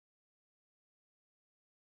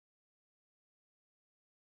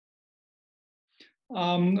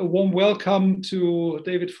A warm welcome to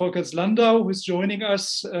David Folkerts Landau, who is joining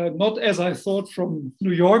us, not as I thought from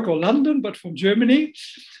New York or London, but from Germany.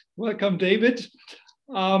 Welcome, David.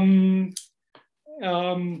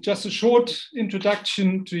 Just a short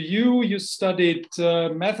introduction to you. You studied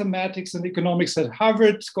mathematics and economics at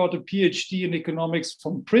Harvard, got a PhD in economics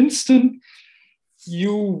from Princeton.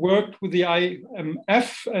 You worked with the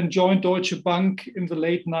IMF and joined Deutsche Bank in the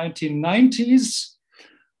late 1990s.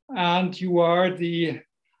 And you are the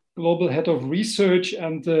global head of research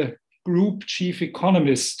and the group chief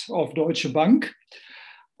economist of Deutsche Bank.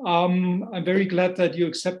 I'm very glad that you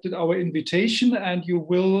accepted our invitation, and you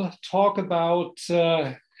will talk about,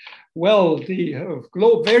 the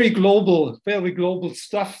very global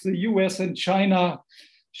stuff, the US and China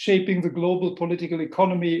shaping the global political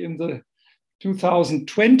economy in the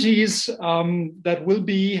 2020s. That will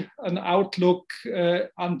be an outlook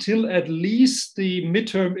until at least the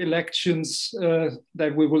midterm elections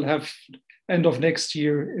that we will have end of next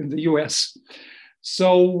year in the US.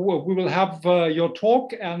 So we will have your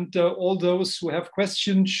talk, and all those who have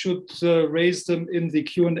questions should raise them in the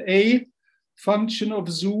Q&A function of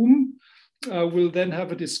Zoom. We'll then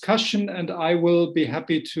have a discussion, and I will be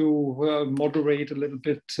happy to moderate a little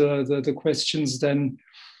bit the questions then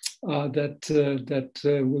that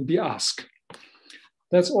will be asked.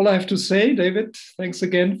 That's all I have to say. David, thanks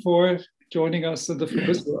again for joining us, and the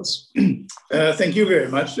floor is yours. Thank you very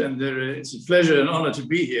much, and it's a pleasure and honor to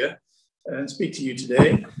be here and speak to you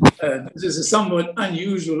today. This is a somewhat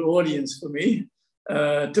unusual audience for me.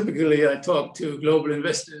 Typically, I talk to global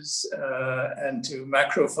investors and to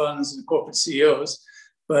macro funds and corporate CEOs,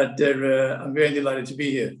 but I'm very delighted to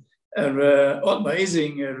be here. Ottmar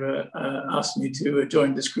Ising asked me to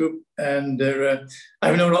join this group, and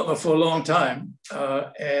I've known Ottmar for a long time,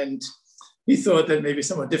 and he thought that maybe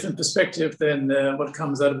somewhat different perspective than what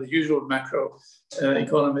comes out of the usual macro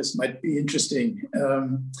economists might be interesting.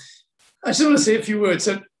 I just want to say a few words.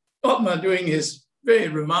 So Ottmar, during his very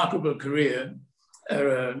remarkable career,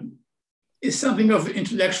 is something of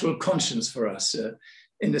intellectual conscience for us.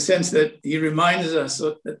 In the sense that he reminds us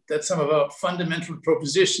that some of our fundamental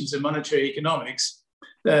propositions in monetary economics,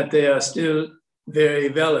 that they are still very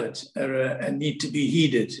valid and need to be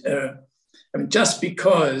heeded. Just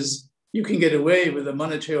because you can get away with a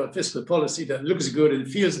monetary or fiscal policy that looks good and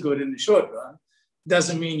feels good in the short run,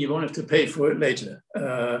 doesn't mean you won't have to pay for it later.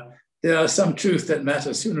 There are some truths that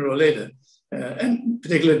matter sooner or later, and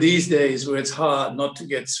particularly these days where it's hard not to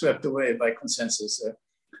get swept away by consensus.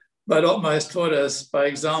 But Ottmar has taught us, by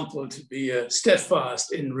example, to be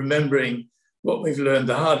steadfast in remembering what we've learned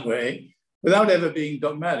the hard way without ever being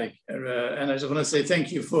dogmatic. And I just want to say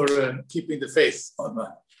thank you for keeping the faith,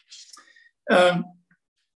 Ottmar.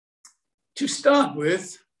 To start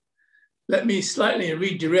with, let me slightly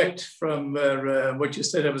redirect from what you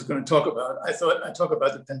said I was going to talk about. I thought I'd talk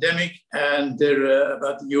about the pandemic and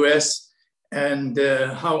about the US and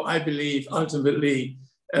how I believe ultimately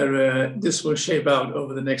this will shape out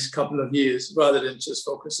over the next couple of years, rather than just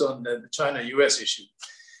focus on the China-US issue.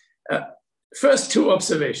 First, two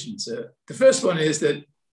observations. The first one is that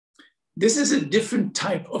this is a different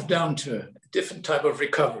type of downturn, a different type of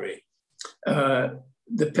recovery.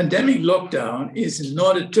 The pandemic lockdown is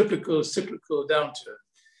not a typical cyclical downturn.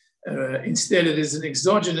 Instead, it is an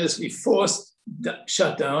exogenously forced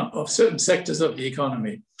shutdown of certain sectors of the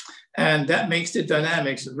economy. And that makes the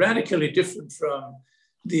dynamics radically different from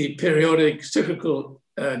the periodic cyclical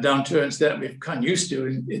downturns that we've come used to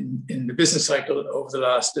in the business cycle over the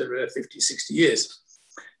last 50, 60 years.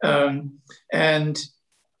 And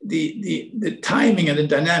the timing and the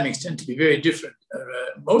dynamics tend to be very different.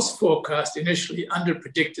 Most forecasts initially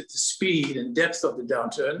underpredicted the speed and depth of the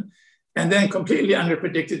downturn, and then completely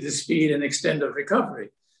underpredicted the speed and extent of recovery.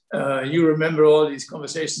 You remember all these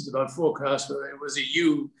conversations about forecasts, whether it was a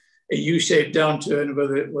U-shaped downturn,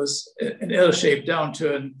 whether it was an L-shaped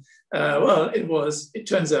downturn. It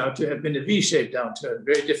turns out to have been a V-shaped downturn,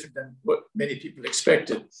 very different than what many people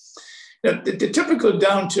expected. Now, the typical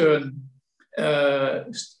downturn,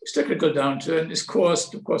 cyclical downturn, is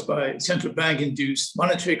caused, of course, by central bank-induced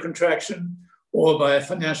monetary contraction or by a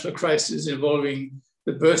financial crisis involving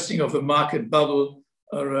the bursting of a market bubble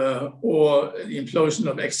or the implosion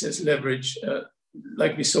of excess leverage,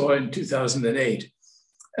 like we saw in 2008.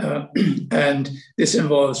 And this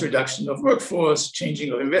involves reduction of workforce,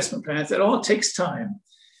 changing of investment plans. That all takes time.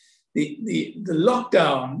 The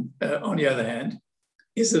lockdown, on the other hand,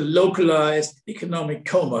 is a localized economic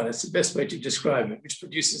coma. That's the best way to describe it, which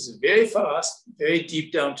produces a very fast, very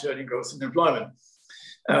deep downturn in growth and employment.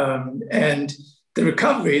 And the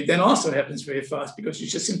recovery then also happens very fast because you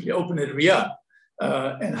just simply open it re-up.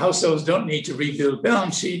 and households don't need to rebuild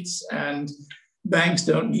balance sheets, and banks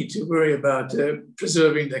don't need to worry about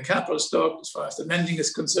preserving their capital stock as far as the lending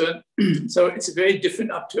is concerned. So it's a very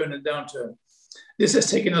different upturn and downturn. This has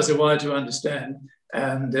taken us a while to understand,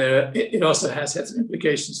 and it also has had some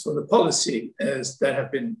implications for the policy that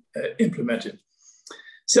have been implemented.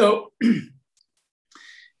 So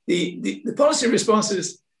the policy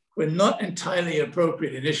responses were not entirely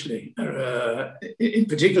appropriate initially. In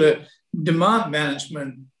particular, demand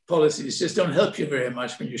management policies just don't help you very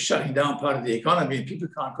much when you're shutting down part of the economy and people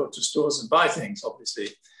can't go to stores and buy things, obviously.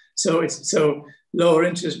 So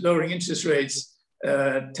lowering interest rates,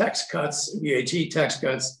 tax cuts, VAT tax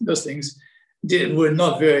cuts, those things were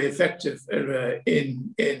not very effective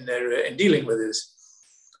in dealing with this.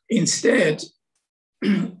 Instead,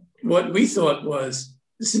 what we thought was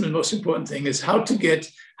the single most important thing is how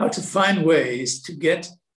to find ways to get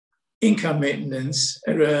income maintenance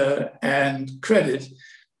and credit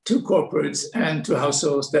to corporates and to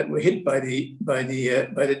households that were hit by the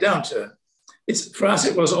downturn. For us,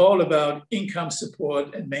 it was all about income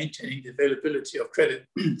support and maintaining the availability of credit.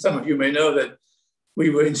 Some of you may know that we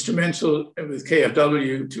were instrumental with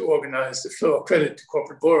KfW to organize the flow of credit to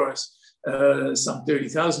corporate borrowers, some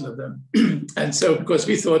 30,000 of them. And so, because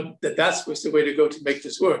we thought that was the way to go to make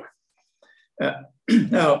this work.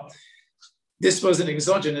 Now, this was an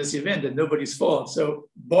exogenous event and nobody's fault. So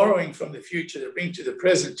borrowing from the future to bring to the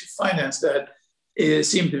present to finance that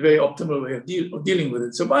seemed a very optimal way of dealing with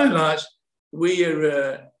it. So by and large, we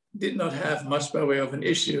did not have much by way of an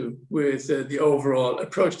issue with the overall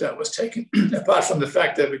approach that was taken, apart from the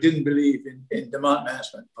fact that we didn't believe in demand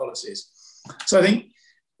management policies. So I think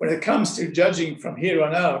when it comes to judging from here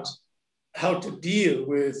on out how to deal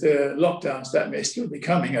with lockdowns that may still be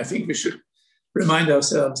coming, I think we should remind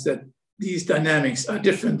ourselves that these dynamics are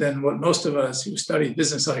different than what most of us who study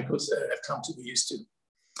business cycles have come to be used to.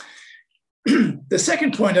 The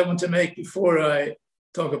second point I want to make before I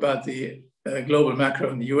talk about the global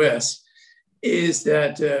macro in the US is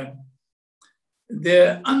that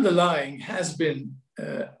there underlying has been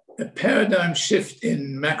a paradigm shift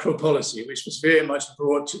in macro policy, which was very much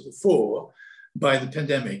brought to the fore by the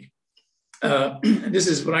pandemic. And this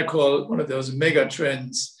is what I call one of those mega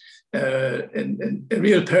trends and a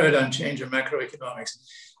real paradigm change in macroeconomics.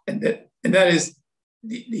 And that is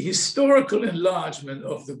the historical enlargement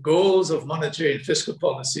of the goals of monetary and fiscal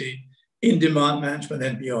policy in demand management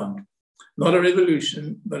and beyond. Not a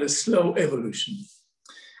revolution, but a slow evolution.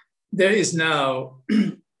 There is now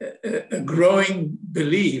a growing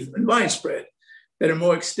belief, and widespread, that a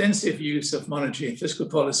more extensive use of monetary and fiscal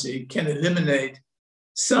policy can eliminate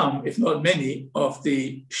some, if not many, of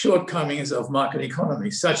the shortcomings of market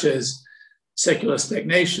economy, such as secular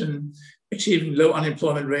stagnation, achieving low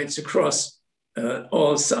unemployment rates across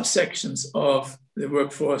all subsections of the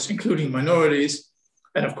workforce, including minorities,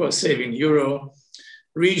 and of course, saving the euro.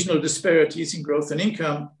 Regional disparities in growth and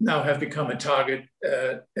income now have become a target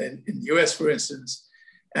in the US, for instance,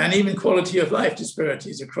 and even quality of life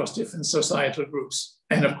disparities across different societal groups.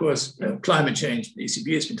 And of course, climate change. The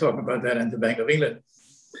ECB has been talking about that, and the Bank of England.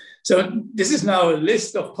 So this is now a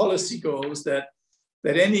list of policy goals that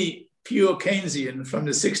any pure Keynesian from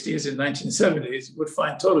the 60s and 1970s would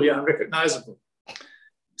find totally unrecognizable.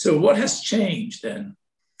 So what has changed then?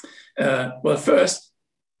 Well, first,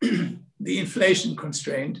 the inflation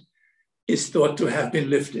constraint is thought to have been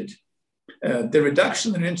lifted. The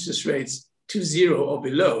reduction in interest rates to zero or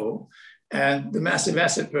below, and the massive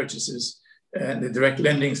asset purchases and the direct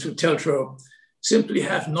lending through TLTRO simply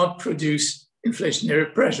have not produced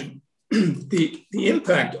inflationary pressure. The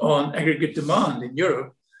impact on aggregate demand in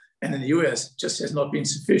Europe and in the US just has not been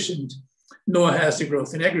sufficient, nor has the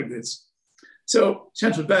growth in aggregates. So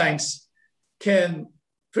central banks can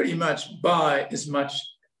pretty much buy as much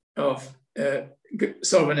of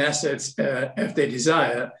sovereign assets as they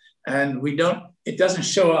desire, and it doesn't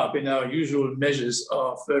show up in our usual measures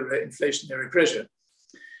of inflationary pressure.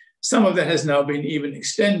 Some of that has now been even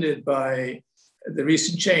extended by the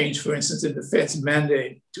recent change, for instance, in the Fed's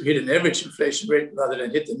mandate to hit an average inflation rate rather than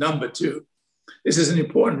hit the number 2. This is an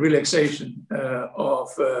important relaxation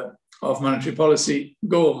of monetary policy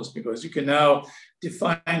goals, because you can now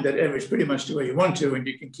define that average pretty much the way you want to, and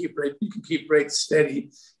you can keep rates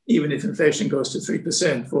steady even if inflation goes to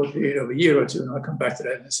 3% for a period of a year or two, and I'll come back to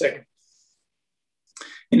that in a second.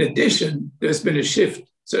 In addition, there's been a shift,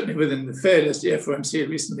 certainly within the Fed, as the FOMC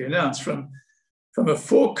recently announced, from a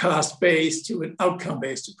forecast-based to an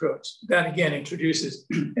outcome-based approach. That again introduces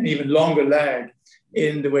an even longer lag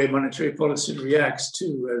in the way monetary policy reacts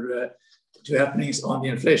to happenings on the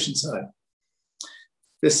inflation side.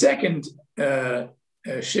 The second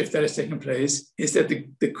shift that has taken place is that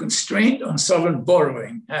the constraint on sovereign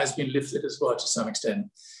borrowing has been lifted as well to some extent.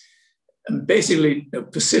 And basically,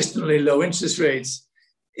 persistently low interest rates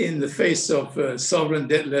in the face of sovereign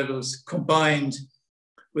debt levels combined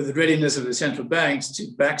with the readiness of the central banks to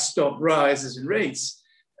backstop rises in rates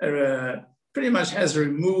pretty much has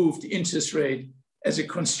removed interest rate as a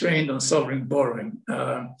constraint on sovereign borrowing.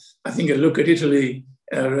 I think a look at Italy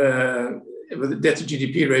with a debt to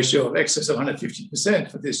GDP ratio of excess of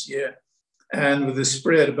 150% for this year, and with a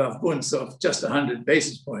spread above Bunds of just 100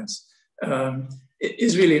 basis points, it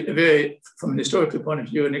is really a very, from an historical point of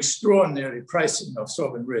view, an extraordinary pricing of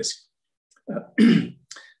sovereign risk.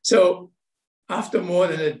 So after more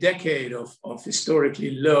than a decade of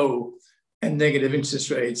historically low and negative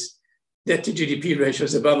interest rates, debt to GDP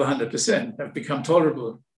ratios above 100% have become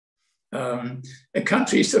tolerable. A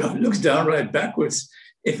country sort of looks downright backwards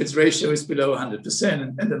if its ratio is below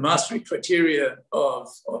 100%, and the Maastricht criteria of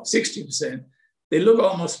 60%, they look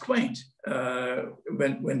almost quaint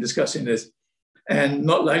when discussing this, and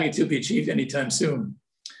not likely to be achieved anytime soon.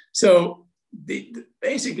 So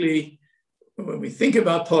basically, when we think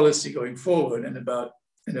about policy going forward and about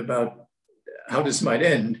how this might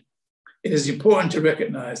end, it is important to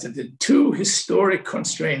recognize that the two historic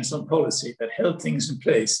constraints on policy that held things in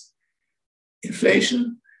place,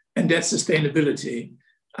 inflation and debt sustainability,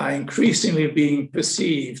 are increasingly being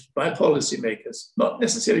perceived by policymakers, not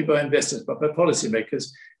necessarily by investors, but by policymakers,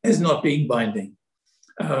 as not being binding.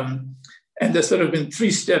 And there's sort of been three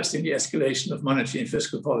steps in the escalation of monetary and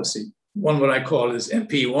fiscal policy. One, what I call is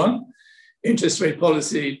MP1, interest rate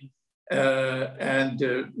policy, and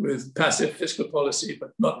with passive fiscal policy,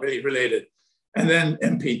 but not really related. And then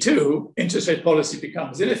MP2, interest rate policy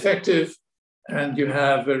becomes ineffective, and you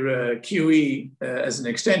have a QE as an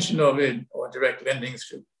extension of it, or direct lending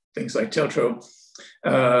through things like TLTRO,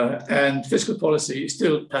 and fiscal policy is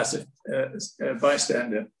still passive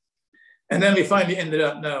bystander. And then we finally ended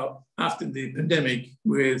up now, after the pandemic,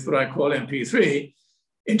 with what I call MP3,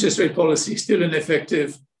 interest rate policy still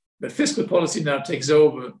ineffective, but fiscal policy now takes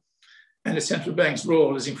over, and the central bank's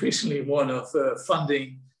role is increasingly one of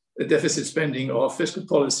funding the deficit spending of fiscal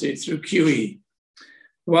policy through QE.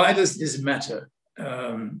 Why does this matter?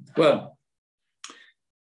 Well,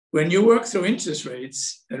 when you work through interest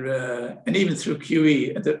rates and even through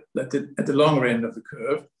QE at the longer end of the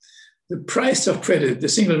curve, the price of credit, the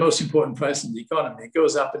single most important price in the economy,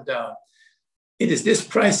 goes up and down. It is this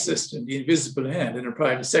price system, the invisible hand in a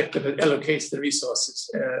private sector, that allocates the resources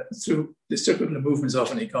through the circular movements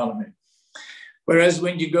of an economy. Whereas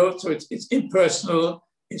when you go to it's impersonal,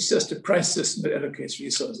 it's just a price system that allocates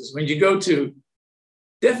resources. When you go to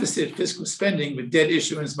deficit fiscal spending with debt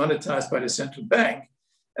issuance monetized by the central bank,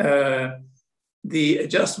 the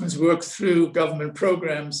adjustments work through government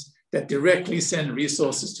programs that directly send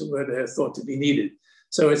resources to where they're thought to be needed.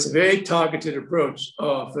 So it's a very targeted approach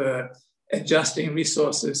of adjusting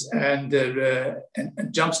resources and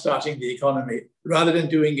jump-starting the economy. Rather than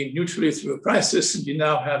doing it neutrally through a price system, you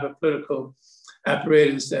now have a political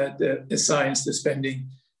apparatus that assigns the spending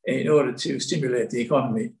in order to stimulate the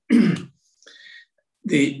economy.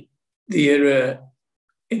 In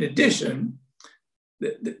addition,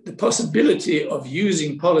 the possibility of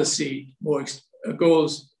using policy more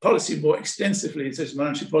extensively, such as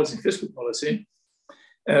monetary policy and fiscal policy,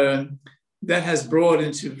 that has brought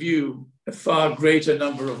into view a far greater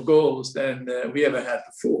number of goals than we ever had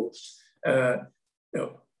before.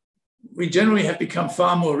 We generally have become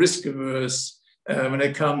far more risk averse when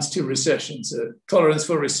it comes to recessions. Tolerance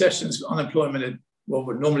for recessions, unemployment at what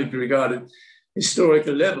would normally be regarded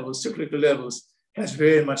historical levels, cyclical levels, has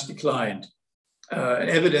very much declined. And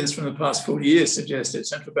evidence from the past 40 years suggests that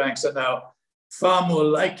central banks are now far more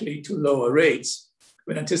likely to lower rates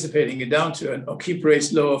when anticipating a downturn, or keep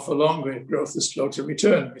rates lower for longer if growth is slow to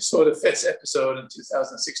return. We saw the Fed's episode in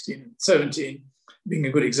 2016 and 17 being a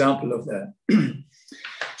good example of that.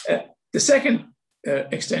 The second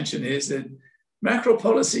extension is that macro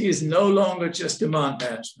policy is no longer just demand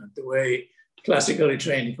management, the way classically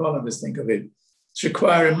trained economists think of it. It's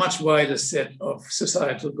requiring a much wider set of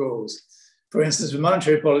societal goals. For instance, with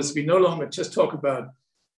monetary policy, we no longer just talk about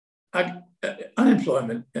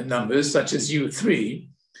unemployment numbers such as U3.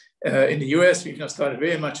 In the US, we've now started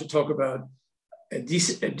very much to talk about a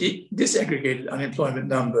disaggregated unemployment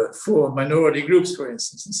number for minority groups, for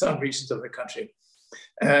instance, in some regions of the country.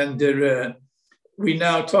 And we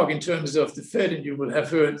now talk in terms of the Fed, and you will have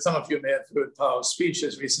heard, some of you may have heard Powell's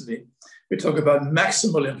speeches recently. We talk about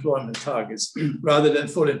maximal employment targets rather than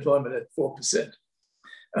full employment at 4%.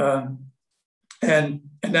 And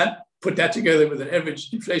that put that together with an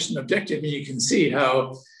average inflation objective, and you can see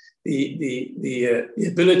how the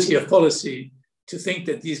ability of policy to think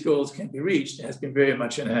that these goals can be reached has been very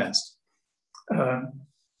much enhanced.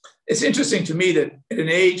 It's interesting to me that at an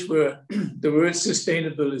age where the word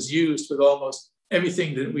sustainable is used with almost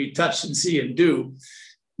everything that we touch and see and do,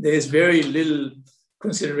 there's very little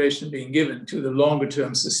consideration being given to the longer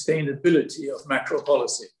term sustainability of macro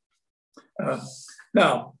policy.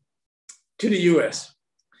 Now, to the US.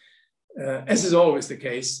 As is always the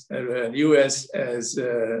case, the US as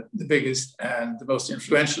the biggest and the most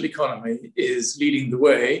influential economy is leading the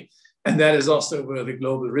way, and that is also where the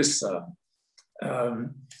global risks are.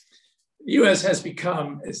 The US has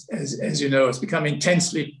become, as you know, it's become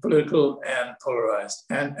intensely political and polarized,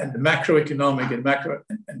 and the macroeconomic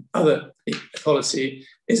and other policy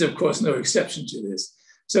is, of course, no exception to this.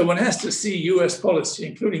 So one has to see US policy,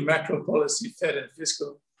 including macro policy, Fed and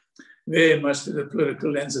fiscal, very much through the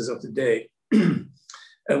political lenses of the day.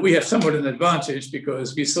 We have somewhat an advantage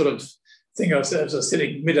because we sort of think ourselves as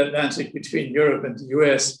sitting mid-Atlantic between Europe and the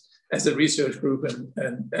US as a research group,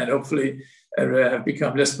 and hopefully have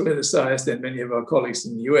become less politicized than many of our colleagues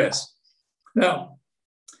in the US. Now,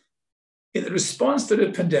 in the response to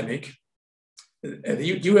the pandemic,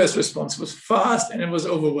 the US response was fast and it was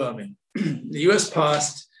overwhelming. The US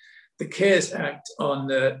passed the CARES Act on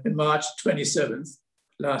March 27th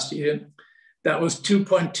last year. That was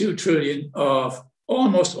 2.2 trillion of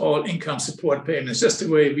almost all income support payments, just the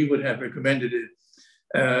way we would have recommended it.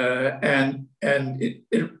 And it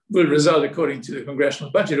will result, according to the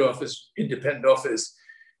Congressional Budget Office, independent office,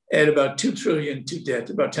 at about 2 trillion to debt,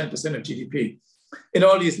 about 10% of GDP. In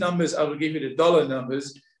all these numbers, I will give you the dollar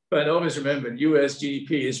numbers, but always remember, US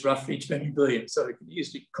GDP is roughly 20 billion, so you can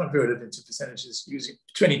easily convert it into percentages using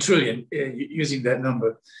 20 trillion using that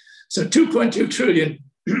number. So 2.2 trillion,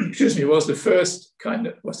 excuse me, was the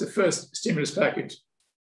first stimulus package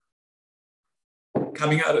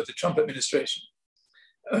coming out of the Trump administration.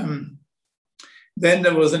 Then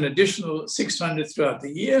there was an additional 600 throughout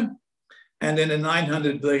the year, and then a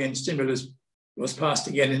 900 billion stimulus was passed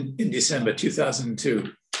again in December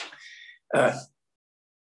 2002.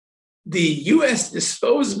 The US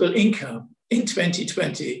disposable income in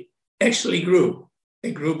 2020 actually grew.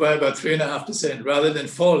 It grew by about 3.5% rather than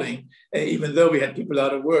falling, even though we had people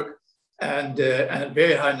out of work and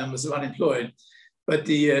very high numbers of unemployed. But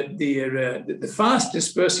the fast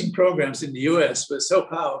dispersing programs in the US were so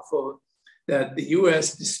powerful that the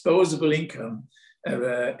US disposable income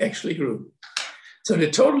actually grew. So the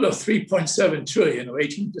total of 3.7 trillion, or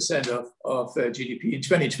 18% of GDP in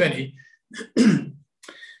 2020,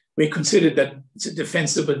 we considered that it's a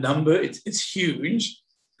defensible number. It's huge,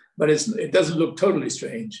 but it doesn't look totally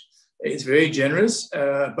strange. It's very generous,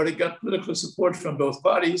 but it got political support from both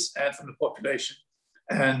parties and from the population.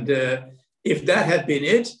 And if that had been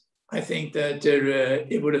it, I think that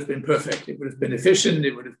it would have been perfect. It would have been efficient.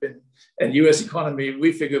 It would have been, and US economy,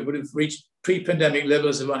 we figure, would have reached pre-pandemic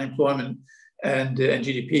levels of unemployment and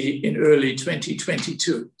GDP in early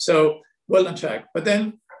 2022. So well on track. But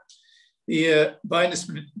then the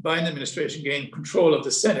Biden administration gained control of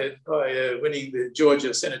the Senate by winning the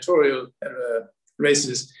Georgia senatorial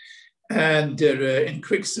races, and in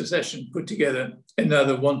quick succession put together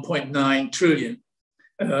another 1.9 trillion,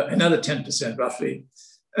 another 10% roughly,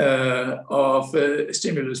 of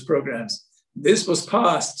stimulus programs. This was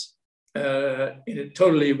passed in a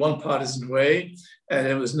totally one-partisan way, and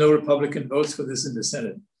there was no Republican votes for this in the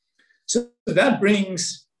Senate. So that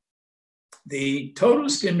brings the total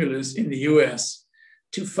stimulus in the US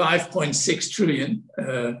to 5.6 trillion.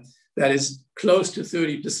 That is close to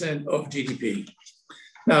 30% of GDP.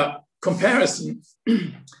 Now, comparison,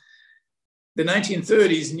 the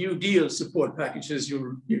 1930s New Deal support packages,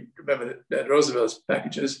 you remember that Roosevelt's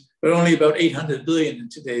packages, were only about 800 billion in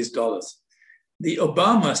today's dollars. The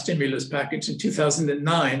Obama stimulus package in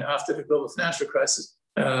 2009, after the global financial crisis,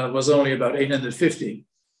 was only about 850.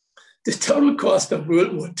 The total cost of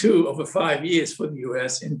World War II over 5 years for the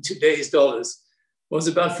US in today's dollars was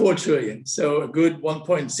about 4 trillion. So a good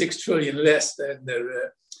 1.6 trillion less than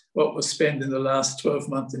what was spent in the last 12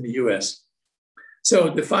 months in the US. So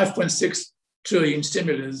the 5.6 trillion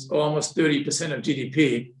stimulus, almost 30% of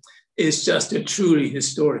GDP, is just a truly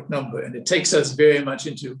historic number. And it takes us very much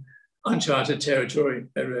into uncharted territory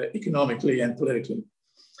economically and politically.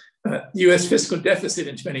 US fiscal deficit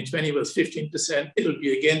in 2020 was 15%. It'll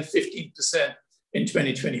be again 15% in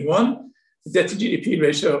 2021. The debt to GDP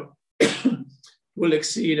ratio will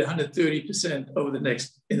exceed 130%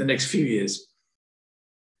 in the next few years.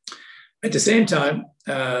 At the same time,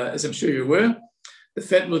 as I'm sure you're aware, the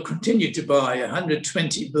Fed will continue to buy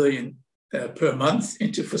 120 billion per month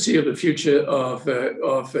into foreseeable future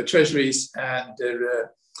of treasuries and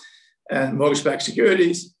and mortgage-backed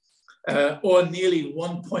securities, or nearly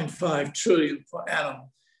 1.5 trillion per annum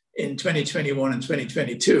in 2021 and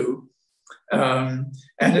 2022. And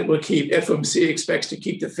it will keep, FOMC expects to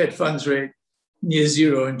keep the Fed funds rate near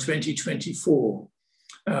zero in 2024.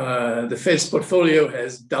 The Fed's portfolio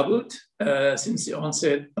has doubled since the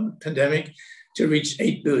onset of the pandemic to reach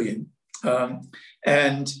 8 billion.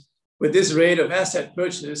 And with this rate of asset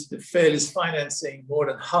purchase, the Fed is financing more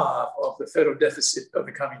than half of the federal deficit of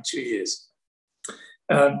the coming 2 years.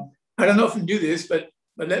 I don't often do this, but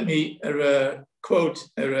let me quote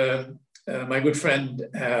my good friend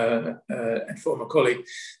and former colleague,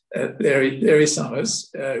 Larry Summers,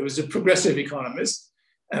 who was a progressive economist,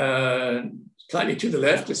 slightly to the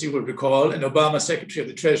left, as you will recall, and Obama Secretary of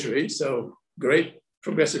the Treasury, so great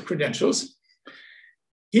progressive credentials.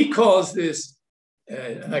 He calls this,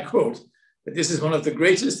 and I quote, that this is one of the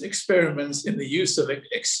greatest experiments in the use of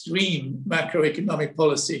extreme macroeconomic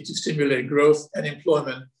policy to stimulate growth and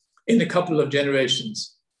employment in a couple of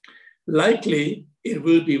generations. Likely, it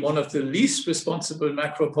will be one of the least responsible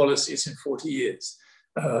macro policies in 40 years.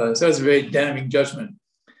 So that's a very damning judgment.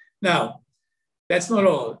 Now, that's not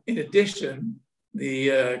all. In addition,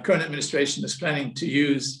 the current administration is planning to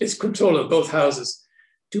use its control of both houses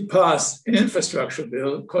to pass an infrastructure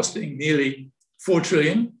bill costing nearly 4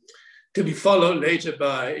 trillion, to be followed later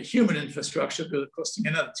by a human infrastructure bill costing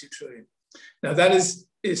another 2 trillion. Now that is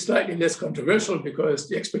slightly less controversial because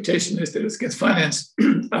the expectation is that it gets financed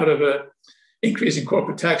out of an increase in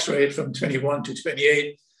corporate tax rate from 21 to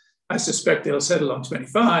 28. I suspect they'll settle on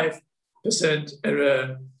 25%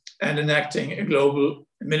 and enacting a global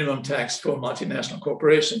minimum tax for multinational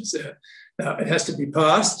corporations. Now it has to be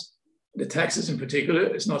passed. The taxes in particular,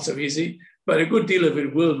 it's not so easy, but a good deal of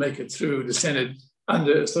it will make it through the Senate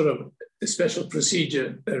under sort of a special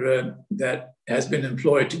procedure that has been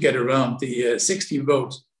employed to get around the 60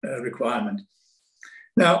 vote requirement.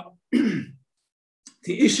 Now, the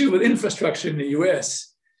issue with infrastructure in the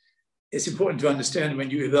US, it's important to understand when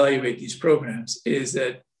you evaluate these programs, is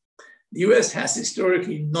that the US has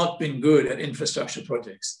historically not been good at infrastructure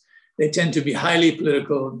projects. They tend to be highly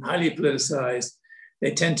political, highly politicized.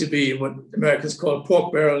 They tend to be what Americans call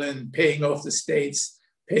pork barreling, paying off the states,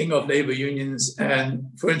 paying off labor unions. And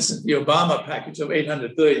for instance, the Obama package of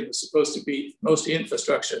 800 billion was supposed to be mostly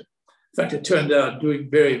infrastructure. In fact, it turned out doing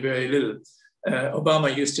very, very little. Obama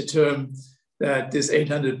used to term that this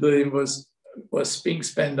 800 billion was being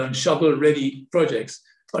spent on shovel-ready projects.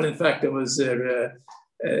 But in fact, there was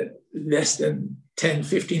less than 10,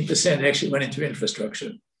 15% actually went into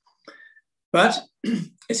infrastructure. But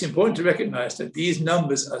it's important to recognize that these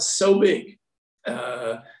numbers are so big,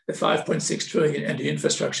 the 5.6 trillion and the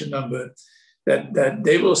infrastructure number, that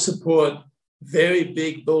they will support very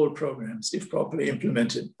big, bold programs if properly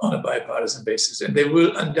implemented on a bipartisan basis. And they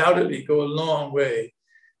will undoubtedly go a long way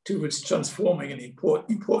towards transforming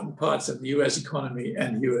important parts of the US economy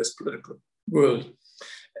and the US political world.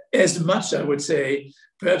 As much, I would say,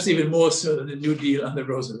 perhaps even more so than the New Deal under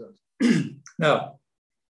Roosevelt. Now,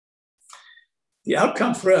 the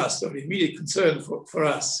outcome for us, or the immediate concern for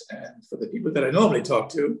us and for the people that I normally talk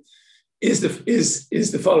to, is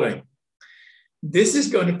the following. This is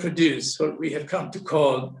going to produce what we have come to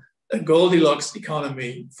call a Goldilocks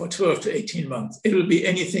economy for 12 to 18 months. It will be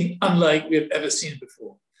anything unlike we have ever seen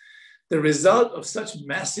before. The result of such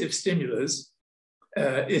massive stimulus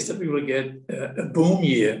is that we will get a boom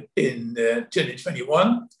year in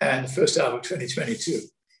 2021 and the first half of 2022.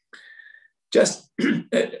 Just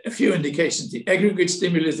a few indications. The aggregate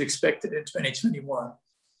stimulus expected in 2021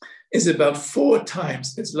 is about 4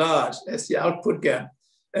 times as large as the output gap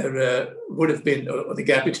would have been, or the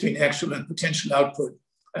gap between actual and potential output.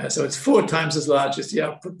 So it's 4 times as large as the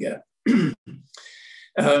output gap.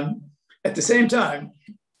 At the same time,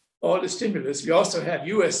 all the stimulus, we also have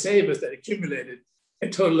US savers that accumulated a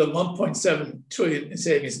total of 1.7 trillion in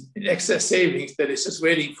savings, in excess savings that is just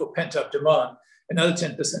waiting for pent-up demand, another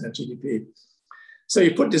 10% of GDP. So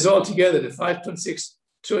you put this all together, the 5.6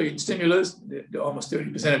 trillion stimulus, the almost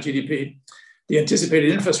 30% of GDP, the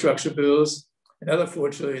anticipated infrastructure bills, another 4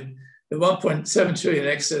 trillion, the 1.7 trillion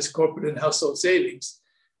excess corporate and household savings.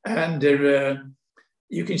 And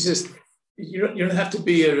you can just, you don't have to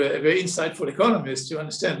be a very insightful economist to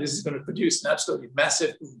understand this is going to produce an absolutely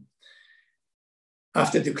massive boom.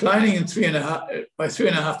 After declining by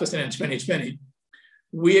 3.5% in 2020,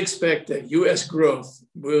 we expect that US growth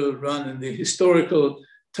will run in the historical,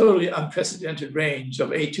 totally unprecedented range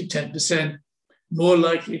of 8 to 10%, more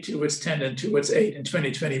likely towards 10 and towards 8 in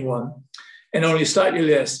 2021, and only slightly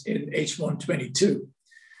less in H1 22.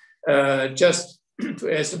 Just to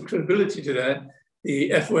add some credibility to that,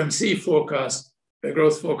 the FOMC forecast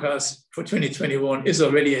growth forecast for 2021 is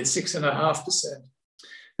already at 6.5%.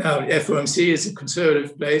 Now, the FOMC is a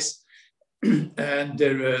conservative place, and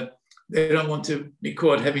they don't want to be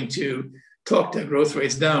caught having to talk their growth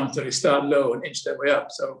rates down, so they start low and inch their way up.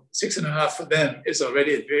 So 6.5 for them is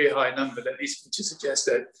already a very high number, at least to suggest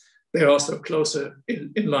that they're also closer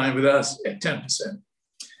in line with us at 10%.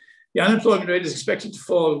 The unemployment rate is expected to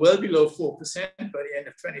fall well below 4% by the end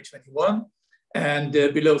of 2021 and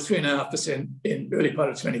below 3.5% in early part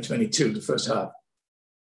of 2022, the first half.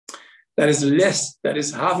 That is less, that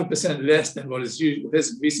is 0.5% less than what is usual.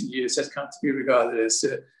 This in recent years has come to be regarded as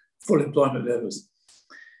full employment levels.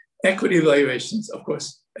 Equity valuations, of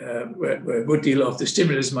course, where a good deal of the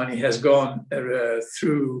stimulus money has gone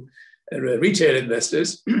through retail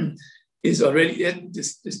investors, is already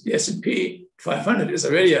the S&P 500 is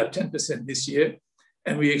already up 10% this year,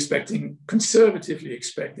 and we conservatively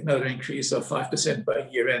expect another increase of 5% by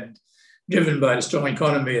year end, driven by the strong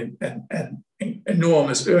economy and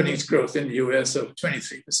enormous earnings growth in the US of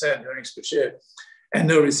 23% earnings per share, and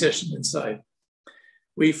no recession in sight.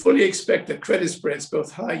 We fully expect that credit spreads,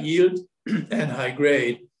 both high yield and high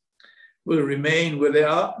grade, will remain where they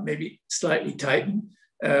are, maybe slightly tighten,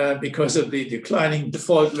 because of the declining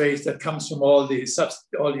default rates that comes from all these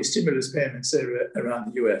stimulus payments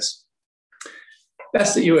around the US.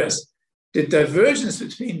 That's the US. The divergence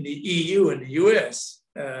between the EU and the US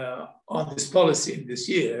on this policy in this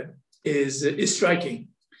year is striking.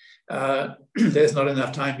 There's not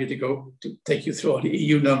enough time here to take you through all the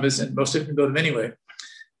EU numbers, and most of them know them anyway.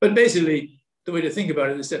 But basically, the way to think about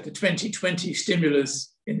it is that the 2020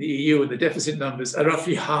 stimulus in the EU and the deficit numbers are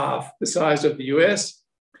roughly half the size of the US.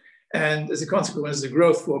 And as a consequence, the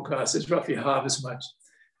growth forecast is roughly half as much.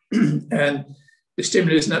 And the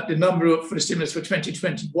stimulus, the number for the stimulus for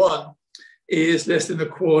 2021 is less than a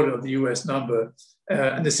quarter of the US number.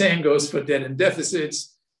 And the same goes for debt and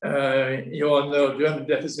deficits. You all know German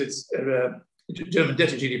deficits, German debt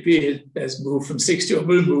to GDP has moved from 60 or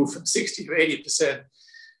will move from 60 to 80%,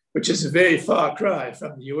 which is a very far cry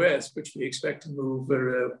from the US, which we expect to move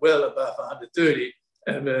well above 130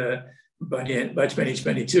 by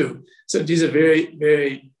 2022. So these are very,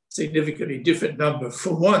 very significantly different numbers.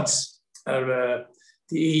 For once, the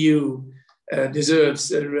EU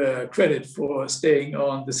deserves credit for staying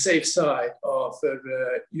on the safe side of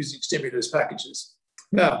using stimulus packages.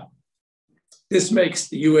 Now, this makes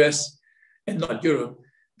the US and not Europe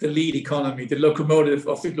the lead economy, the locomotive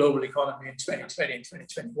of the global economy in 2020 and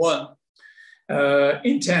 2021,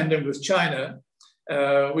 in tandem with China,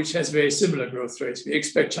 which has very similar growth rates. We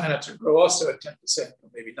expect China to grow also at 10% or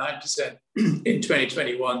maybe 9% in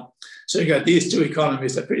 2021. So you got these two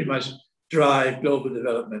economies that pretty much drive global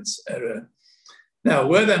developments. Now,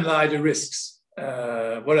 where then lie the risks?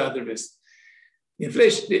 What are the risks? The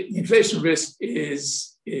inflation risk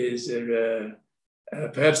is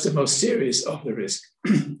perhaps the most serious of the risk.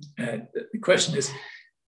 And the question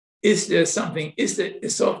is there a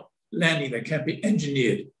soft landing that can be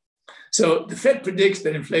engineered? So the Fed predicts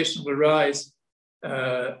that inflation will rise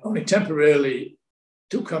only temporarily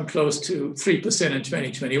to come close to 3% in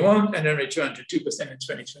 2021 and then return to 2% in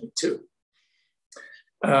 2022.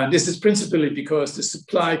 This is principally because the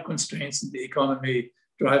supply constraints in the economy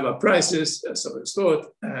drive up prices, so it's thought,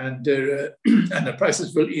 and the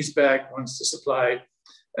prices will ease back once the supply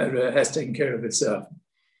has taken care of itself.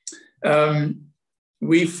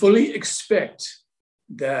 We fully expect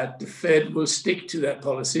that the Fed will stick to that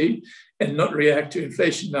policy and not react to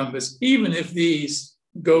inflation numbers, even if these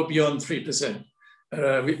go beyond 3%.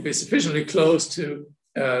 We're sufficiently close to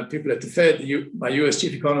people at the Fed. My US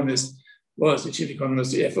chief economist was the chief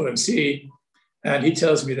economist of the FOMC, and he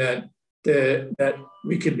tells me that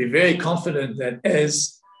we can be very confident that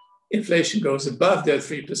as inflation goes above their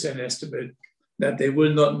 3% estimate, that they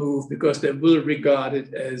will not move because they will regard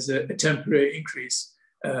it as a temporary increase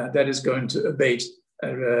that is going to abate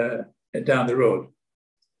down the road.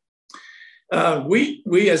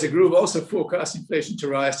 We as a group also forecast inflation to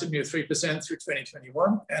rise to near 3% through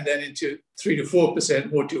 2021 and then into 3 to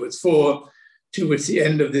 4%, more towards 4 towards the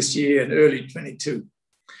end of this year and early 22.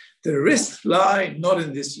 The risks lie not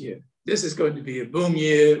in this year. This is going to be a boom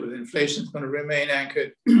year with inflation is going to remain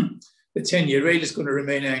anchored. The 10-year rate is going to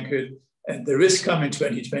remain anchored, and the risks come in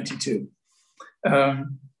 2022.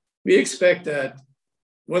 We expect that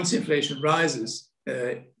once inflation rises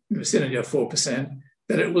in the vicinity of 4%,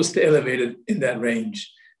 that it will stay elevated in that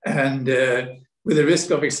range, and with the risk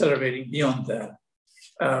of accelerating beyond that.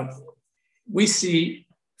 We see,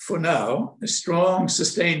 for now, a strong,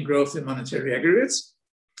 sustained growth in monetary aggregates.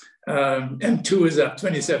 M2 is up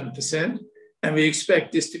 27%, and we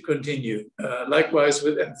expect this to continue. Likewise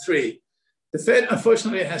with M3. The Fed,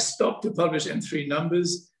 unfortunately, has stopped to publish M3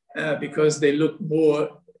 numbers because they look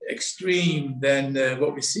more extreme than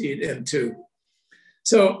what we see in M2.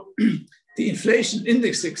 So the inflation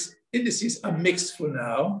indices are mixed for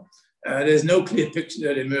now. There's no clear picture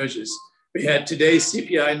that emerges. We had today's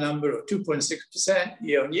CPI number of 2.6%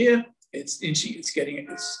 year on year. It's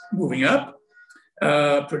moving up.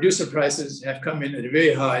 Producer prices have come in at a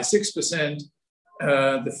very high 6%.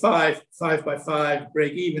 The 5 by 5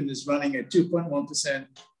 break even is running at 2.1%.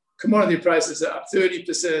 Commodity prices are up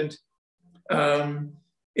 30%.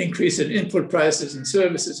 Increase in input prices and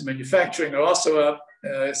services and manufacturing are also up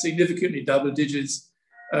significantly, double digits.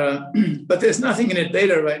 But there's nothing in the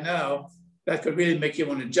data right now that could really make you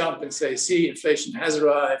want to jump and say, see, inflation has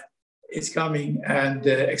arrived, it's coming, and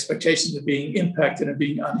expectations are being impacted and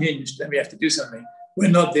being unhinged, and we have to do something. We're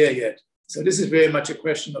not there yet. So this is very much a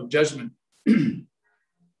question of judgment. The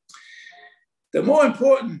more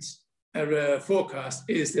important forecast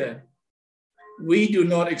is that we do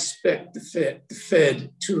not expect the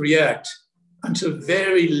Fed to react until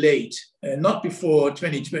very late, not before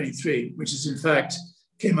 2023, which is in fact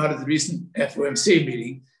came out of the recent FOMC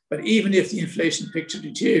meeting. But even if the inflation picture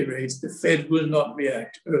deteriorates, the Fed will not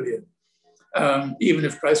react earlier, even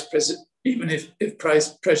if price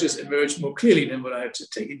pressures emerge more clearly than what I've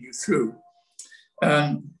just taken you through.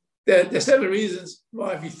 There are several reasons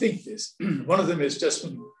why we think this. One of them is just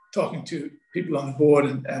from talking to people on the board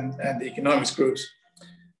and the economics groups.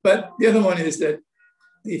 But the other one is that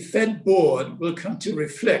the Fed board will come to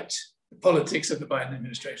reflect the politics of the Biden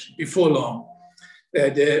administration before long.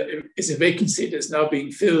 There is a vacancy that's now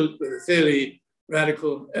being filled with a fairly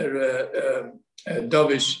radical,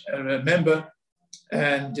 dovish member.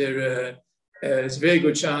 And there's a very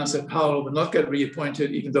good chance that Powell will not get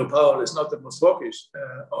reappointed, even though Powell is not the most hawkish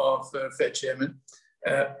of Fed chairman.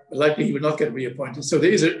 Likely he will not get reappointed. So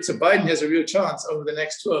Biden has a real chance over the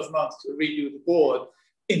next 12 months to redo the board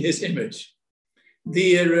in his image.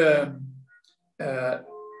 The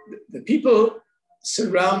people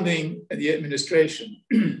surrounding the administration,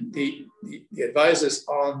 the advisors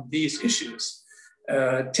on these issues,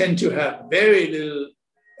 tend to have very little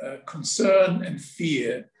concern and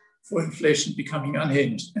fear for inflation becoming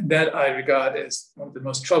unhinged. And that I regard as one of the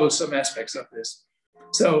most troublesome aspects of this.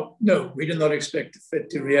 So no, we do not expect the Fed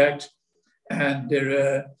to react. And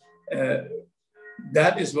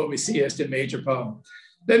that is what we see as the major problem.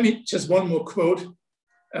 Let me just one more quote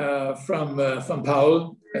from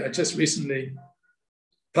Powell just recently.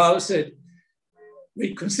 Powell said,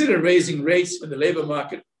 "We consider raising rates when the labor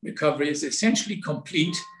market recovery is essentially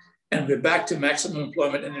complete and we're back to maximum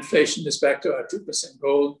employment and inflation is back to our 2%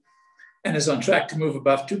 goal and is on track to move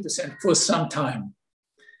above 2% for some time.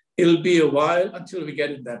 It'll be a while until we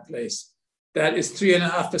get in that place. That is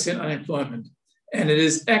 3.5% unemployment. And it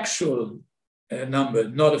is actual number,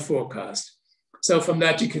 not a forecast." So from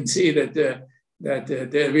that, you can see that there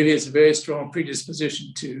really is a very strong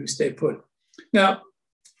predisposition to stay put. Now,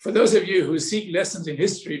 for those of you who seek lessons in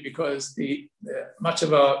history, because much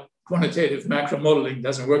of our quantitative macro modeling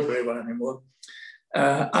doesn't work very well anymore,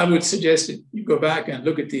 I would suggest that you go back and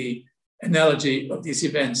look at the analogy of these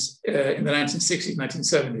events in the 1960s,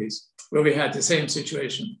 1970s, where we had the same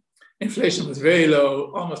situation. Inflation was very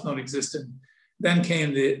low, almost non-existent. Then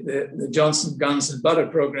came the Johnson guns and butter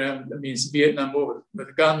program. That means Vietnam War with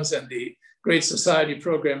the guns, and the Great Society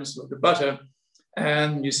programs with the butter.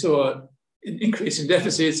 And you saw an increase in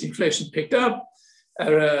deficits, inflation picked up.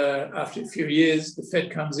 After a few years, the Fed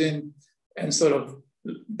comes in and sort of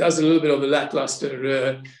does a little bit of a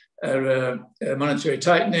lackluster monetary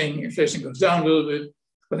tightening. Inflation goes down a little bit,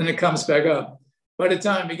 but then it comes back up. By the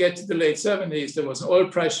time we get to the late 70s, there was an oil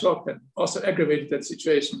price shock that also aggravated that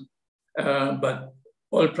situation. But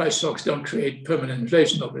oil price shocks don't create permanent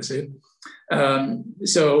inflation, obviously.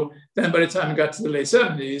 So then by the time we got to the late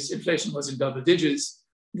 70s, inflation was in double digits.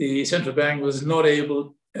 The central bank was not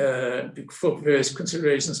able, for various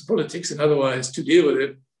considerations, politics and otherwise, to deal with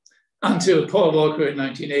it until Paul Volcker in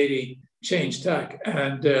 1980 changed tack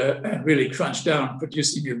and really crunched down,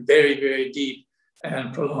 producing a very, very deep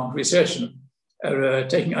and prolonged recession,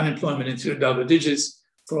 taking unemployment into the double digits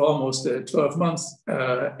for almost 12 months.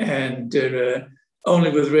 And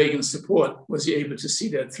only with Reagan's support was he able to see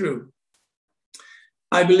that through.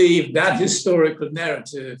 I believe that historical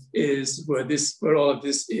narrative is where all of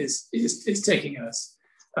this is taking us.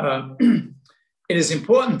 It is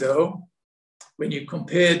important, though, when you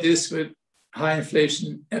compare this with high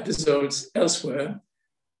inflation episodes elsewhere,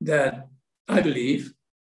 that I believe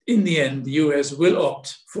in the end, the US will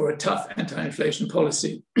opt for a tough anti-inflation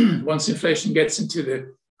policy once inflation gets into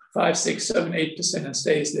the 5, 6, 7, 8% and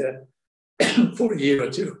stays there for a year or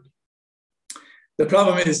two. The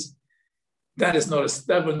problem is that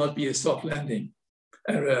will not be a soft landing.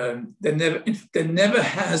 There never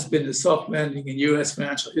has been a soft landing in US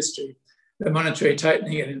financial history. The monetary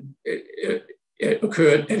tightening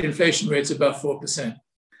occurred at inflation rates above 4%.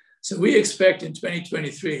 So we expect in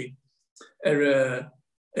 2023 a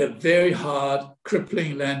very hard,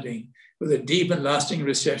 crippling landing with a deep and lasting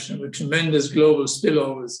recession with tremendous global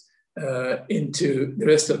spillovers into the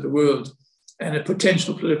rest of the world and a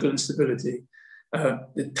potential political instability.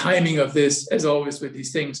 The timing of this, as always with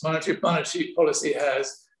these things, monetary policy has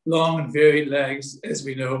long and varied lags, as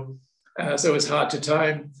we know, so it's hard to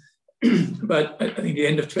time. But I think the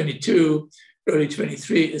end of 22, early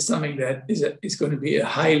 23 is something that is going to be a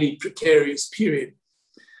highly precarious period.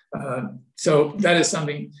 So that is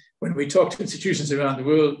something, when we talk to institutions around the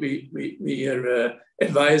world, we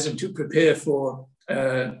advise them to prepare for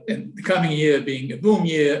in the coming year being a boom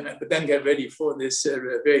year, but then get ready for this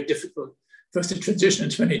very difficult, first a transition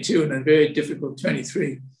in 22 and a very difficult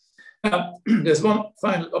 23. There's one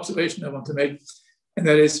final observation I want to make, and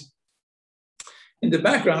that is, in the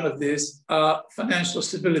background of this are financial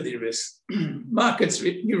stability risks. Markets,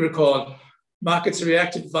 you recall, markets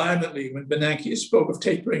reacted violently when Bernanke spoke of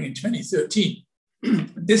tapering in 2013.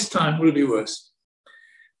 This time will be worse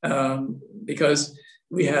because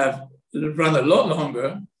we have run a lot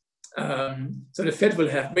longer. So the Fed will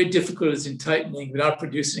have great difficulties in tightening without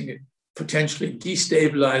producing a potentially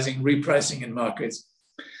destabilizing repricing in markets.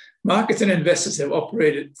 Markets and investors have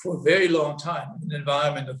operated for a very long time in an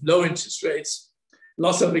environment of low interest rates,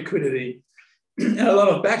 loss of liquidity, and a lot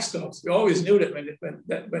of backstops. We always knew that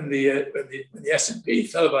when the S&P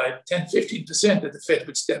fell by 10, 15%, that the Fed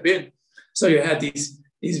would step in. So you had these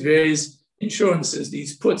various insurances,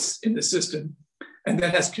 these puts in the system, and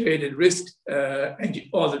that has created risk, and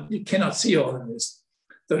you cannot see all of this.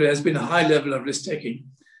 So there has been a high level of risk taking.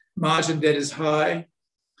 Margin debt is high.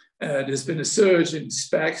 There's been a surge in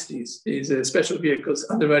SPACs, these special vehicles,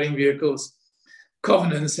 underwriting vehicles.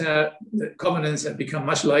 Covenants have become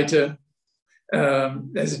much lighter.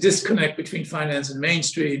 There's a disconnect between finance and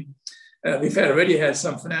mainstream. We've already had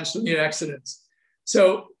some financial near accidents.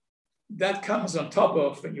 So that comes on top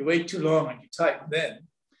of when you wait too long and you tighten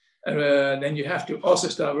then you have to also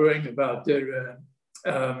start worrying about their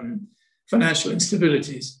financial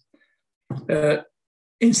instabilities.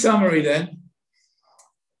 In summary then,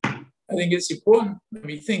 I think it's important when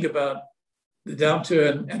we think about the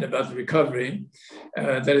downturn and about the recovery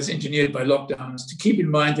that is engineered by lockdowns to keep in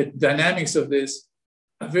mind that the dynamics of this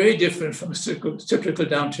are very different from cyclical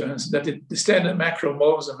downturns, that the standard macro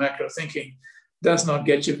models and macro thinking does not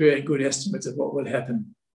get you very good estimates of what will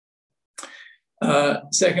happen.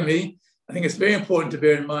 Secondly, I think it's very important to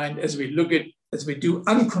bear in mind as we do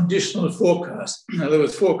unconditional forecasts, in other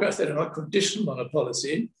words, forecasts that are not conditional on a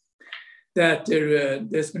policy, that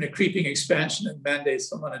there's been a creeping expansion of mandates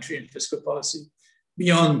for monetary and fiscal policy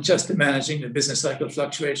beyond just the managing the business cycle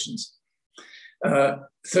fluctuations.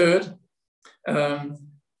 Third,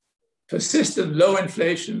 persistent low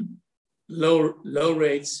inflation, low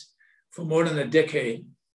rates for more than a decade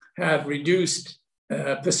have reduced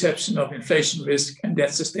perception of inflation risk and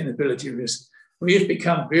debt sustainability risk. We have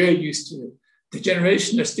become very used to it. The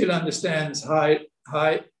generation that still understands high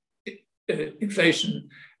inflation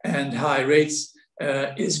and high rates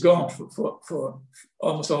is gone for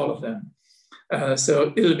almost all of them.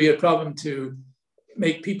 So it'll be a problem to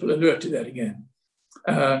make people alert to that again.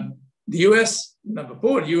 The US, number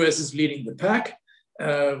 4, the US is leading the pack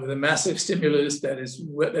with a massive stimulus that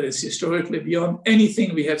is historically beyond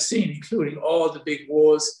anything we have seen, including all the big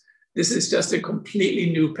wars. This is just a completely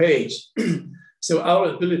new page. So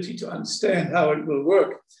our ability to understand how it will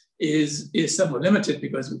work is somewhat limited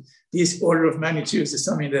because this order of magnitudes is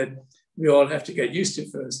something that we all have to get used to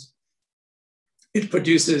first. It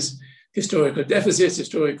produces historical deficits,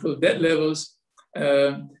 historical debt levels,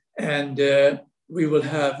 and we will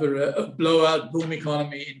have a blowout boom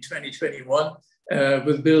economy in 2021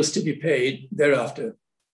 with bills to be paid thereafter.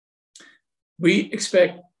 We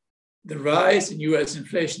expect the rise in US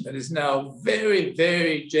inflation that is now very,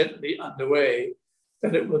 very gently underway,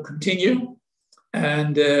 that it will continue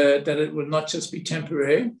and that it will not just be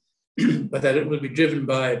temporary, but that it will be driven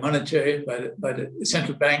by monetary, by the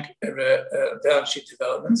central bank balance sheet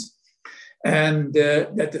developments, and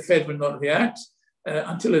that the Fed will not react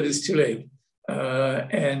until it is too late.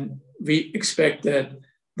 And we expect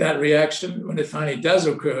that reaction, when it finally does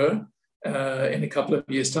occur, in a couple of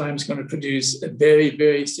years' time, is going to produce a very,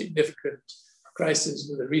 very significant crisis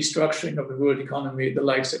with a restructuring of the world economy, the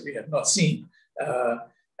likes that we have not seen.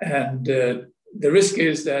 And the risk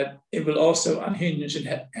is that it will also unhinge and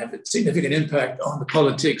have a significant impact on the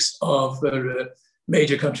politics of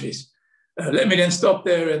major countries. Let me then stop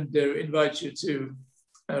there and invite you to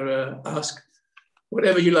ask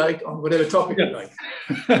whatever you like on whatever topic you like.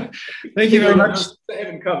 Thank you very much. I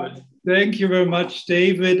haven't covered. Thank you very much,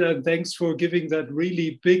 David, and thanks for giving that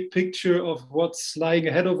really big picture of what's lying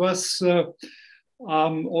ahead of us.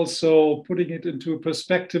 Also putting it into a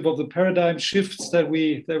perspective of the paradigm shifts that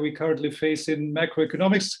we currently face in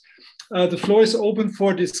macroeconomics. The floor is open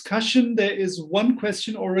for discussion. There is one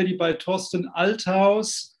question already by Thorsten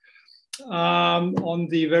Althaus on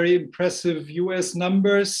the very impressive US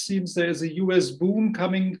numbers. Seems there is a US boom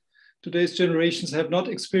coming today's generations have not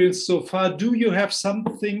experienced so far. Do you have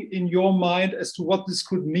something in your mind as to what this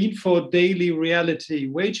could mean for daily reality?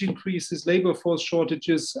 Wage increases, labor force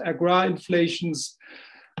shortages, agri inflations,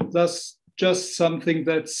 thus just something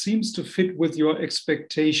that seems to fit with your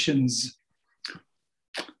expectations?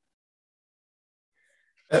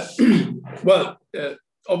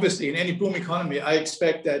 Obviously, in any boom economy, I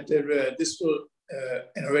expect that this will,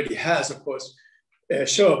 and already has, of course,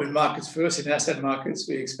 show up in markets first. In asset markets,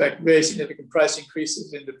 we expect very significant price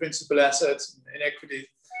increases in the principal assets, in equity,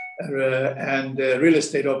 and real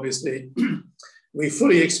estate, obviously. We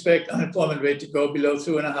fully expect unemployment rate to go below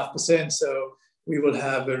 2.5%, so we will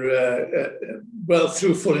have well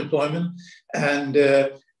through full employment. And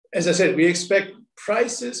as I said, we expect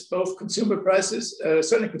prices, both consumer prices,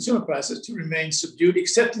 certainly consumer prices, to remain subdued,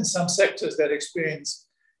 except in some sectors that experience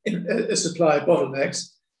supply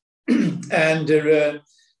bottlenecks. And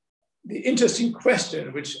the interesting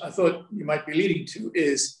question, which I thought you might be leading to,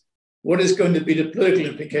 is what is going to be the political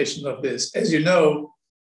implication of this? As you know,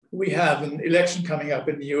 we have an election coming up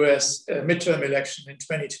in the US, a midterm election in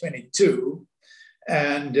 2022.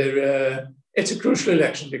 And it's a crucial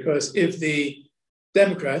election because if the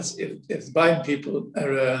Democrats, if the Biden people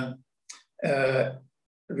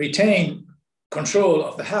retain control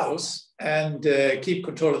of the House and keep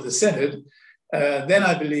control of the Senate, then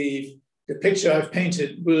I believe the picture I've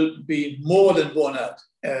painted will be more than borne out.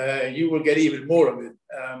 You will get even more of it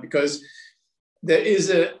because there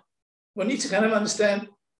is one needs to kind of understand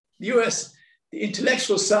the US, the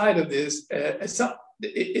intellectual side of this,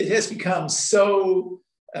 it has become so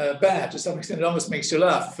bad to some extent, it almost makes you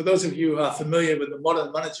laugh. For those of you who are familiar with the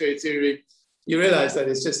modern monetary theory, you realize that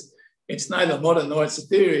it's neither modern nor it's a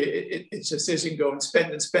theory. It just says you can go and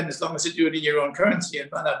spend as long as you do it in your own currency and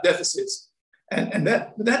run out deficits. And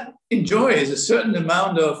that enjoys a certain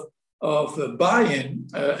amount of buy-in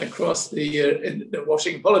across the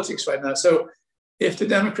Washington politics right now. So if the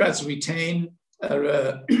Democrats retain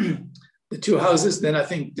the two houses, then I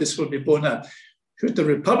think this will be borne out. Should the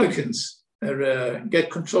Republicans get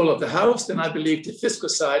control of the House, then I believe the fiscal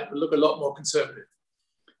side will look a lot more conservative.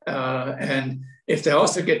 And if they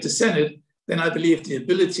also get the Senate, then I believe the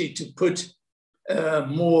ability to put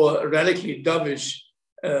more radically dovish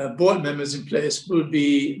board members in place will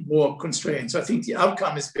be more constrained. So I think the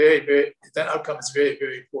outcome is very,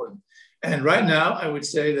 very important. And right now, I would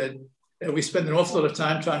say that we spend an awful lot of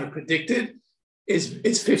time trying to predict it. It's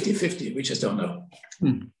 50-50. We just don't know.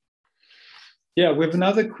 Yeah, we have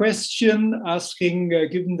another question asking,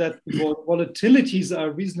 given that volatilities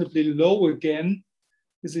are reasonably low again,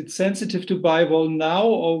 is it sensitive to buy vol now,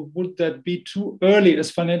 or would that be too early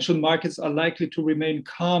as financial markets are likely to remain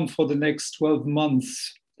calm for the next 12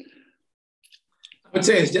 months? I would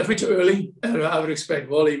say it's definitely too early. I would expect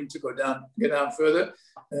vol even to get down further.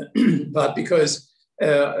 But because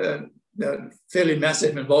the fairly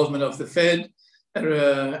massive involvement of the Fed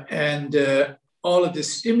and all of the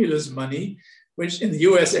stimulus money, which in the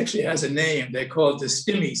US actually has a name, they call it the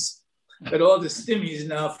stimmies. But all the stimmies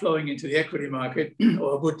now flowing into the equity market,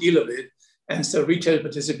 or a good deal of it. And so retail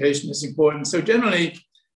participation is important. So generally,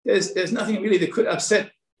 there's nothing really that could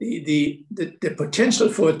upset the potential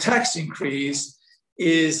for a tax increase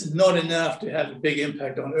is not enough to have a big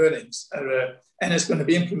impact on earnings. And it's going to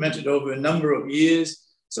be implemented over a number of years.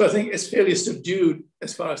 So I think it's fairly subdued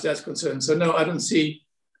as far as that's concerned. So no, I don't see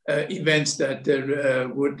events that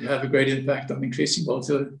would have a great impact on increasing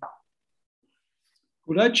volatility.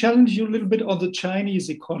 Would I challenge you a little bit on the Chinese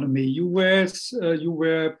economy? You were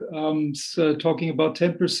talking about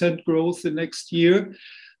 10% growth the next year.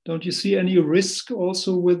 Don't you see any risk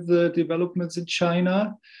also with the developments in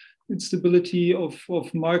China? Instability of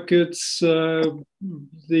markets,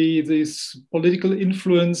 this political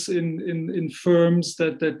influence in firms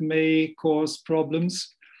that may cause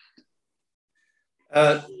problems?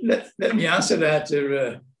 Let me answer that.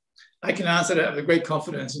 I can answer that with great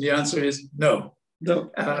confidence, and the answer is no.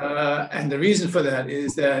 No. And the reason for that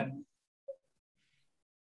is that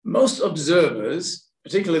most observers,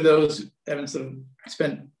 particularly those who haven't sort of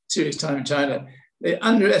spent serious time in China, they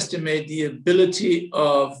underestimate the ability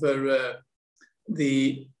of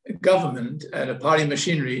the government and a party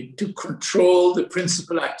machinery to control the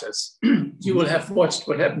principal actors. You will have watched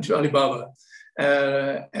what happened to Alibaba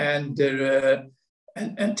and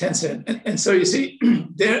Tencent. And so you see,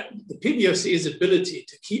 the PBOC's ability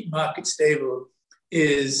to keep markets stable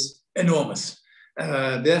is enormous.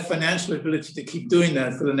 Their financial ability to keep doing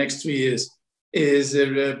that for the next 3 years is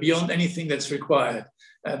beyond anything that's required.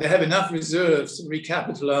 They have enough reserves to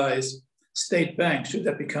recapitalize state banks should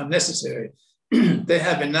that become necessary. They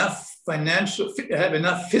have enough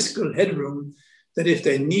fiscal headroom that if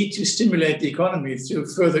they need to stimulate the economy through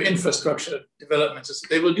further infrastructure developments,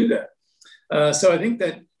 they will do that. So I think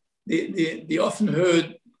that the often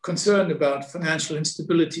heard concern about financial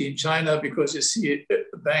instability in China, because you see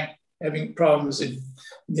a bank having problems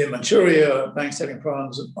near Manchuria, banks having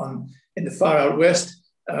problems in the far out west,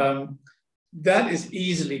 that is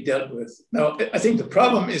easily dealt with. Now, I think the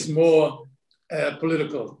problem is more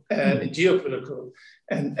political and geopolitical,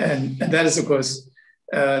 and that is, of course,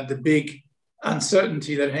 the big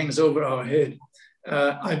uncertainty that hangs over our head.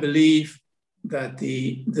 I believe that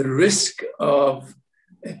the risk of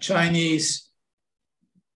a Chinese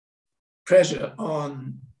pressure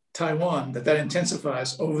on Taiwan, that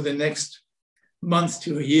intensifies over the next month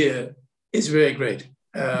to a year, is very great.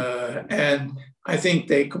 And I think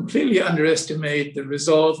they completely underestimate the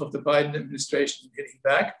resolve of the Biden administration in hitting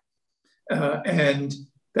back. And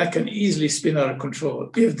that can easily spin out of control.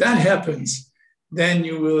 If that happens, then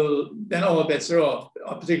all bets are off,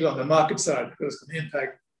 particularly on the market side, because it can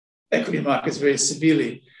impact equity markets very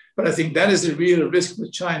severely. But I think that is the real risk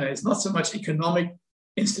with China. It's not so much economic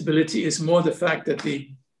instability, it's more the fact that the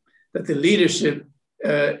leadership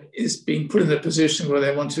is being put in a position where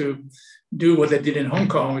they want to do what they did in Hong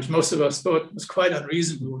Kong, which most of us thought was quite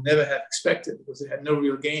unreasonable, would never have expected, because they had no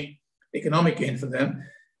real economic gain for them.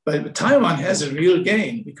 But Taiwan has a real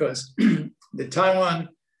gain, because the Taiwan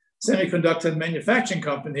Semiconductor Manufacturing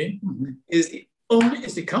Company is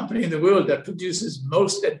the company in the world that produces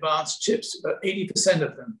most advanced chips, about 80%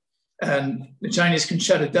 of them. And the Chinese can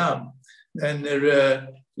shut it down. Then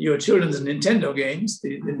your children's Nintendo games,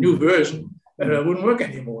 the new version, wouldn't work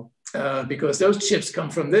anymore, because those chips come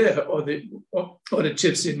from there, or the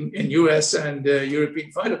chips in US and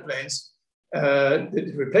European fighter planes,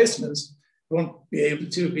 the replacements won't be able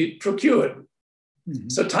to be procured.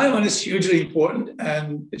 So Taiwan is hugely important,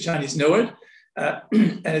 and the Chinese know it.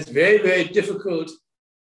 And it's very, very difficult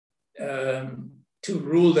to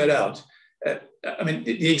rule that out. I mean,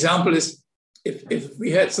 the example is, if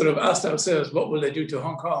we had sort of asked ourselves, what will they do to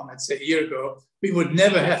Hong Kong, let's say a year ago, we would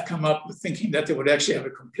never have come up with thinking that they would actually have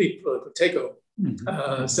a complete political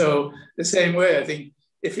takeover. So the same way, I think,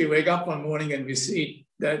 if we wake up one morning and we see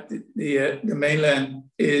that the mainland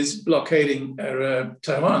is blockading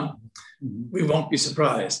Taiwan, we won't be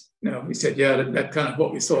surprised. We said, yeah, that kind of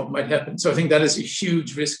what we thought might happen. So I think that is a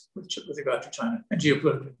huge risk with regard to China and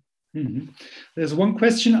geopolitically. There's one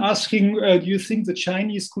question asking, do you think the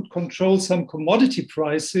Chinese could control some commodity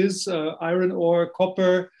prices, iron ore,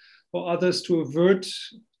 copper, or others, to avert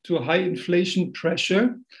to high inflation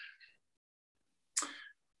pressure?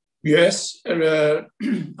 Yes. I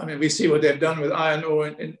mean, we see what they've done with iron ore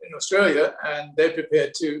in Australia, and they're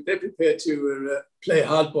prepared to play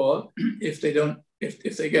hardball if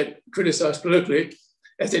they get criticized politically,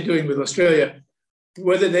 as they're doing with Australia.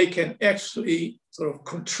 Whether they can actually sort of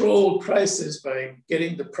control prices by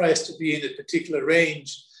getting the price to be in a particular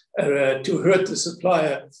range to hurt the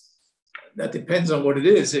supplier, that depends on what it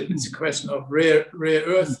is. If it's a question of rare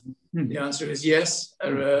earth, the answer is yes.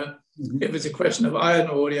 If it's a question of iron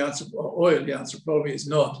ore, or oil, the answer probably is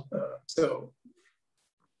not. So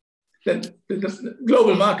then the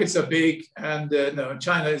global markets are big, and no,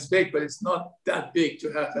 China is big, but it's not that big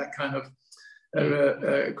to have that kind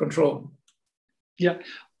of control. Yeah.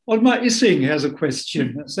 Ottmar Issing has a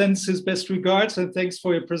question. Sends his best regards and thanks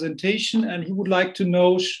for your presentation. And he would like to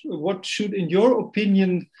know what should, in your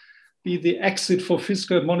opinion, be the exit for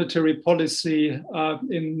fiscal monetary policy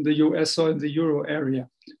in the US or in the Euro area?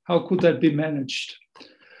 How could that be managed?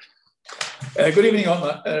 Good evening,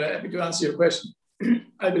 Ottmar. Happy to answer your question.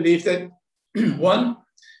 I believe that, one,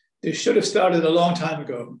 they should have started a long time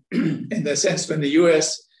ago, in the sense when the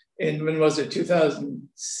US, when was it,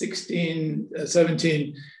 2016,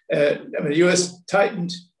 17, the US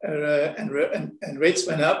tightened and rates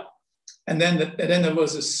went up. And then there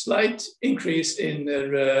was a slight increase in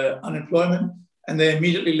unemployment, and they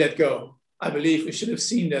immediately let go. I believe we should have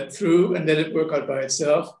seen that through and let it work out by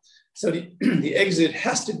itself. So the exit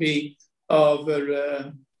has to be of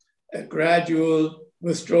a gradual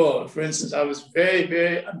withdrawal. For instance, I'm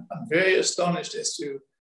very astonished as to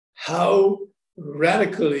how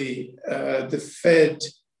radically the Fed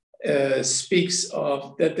speaks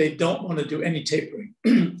of that they don't want to do any tapering.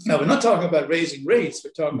 Now, we're not talking about raising rates.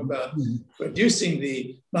 We're talking about reducing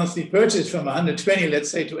the monthly purchase from 120, let's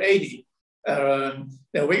say, to 80. Now,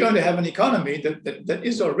 we're going to have an economy that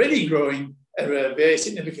is already growing very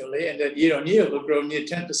significantly, and that year on year will grow near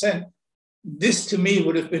 10%. This, to me,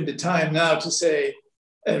 would have been the time now to say,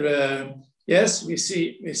 yes, we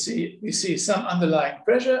see some underlying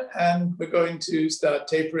pressure, and we're going to start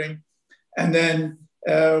tapering, and then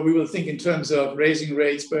we will think in terms of raising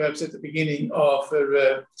rates perhaps at the beginning of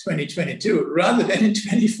 2022 rather than in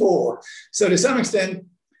 24. So to some extent,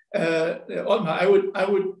 Otmar,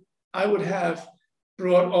 I would have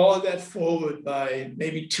brought all that forward by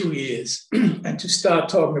maybe 2 years and to start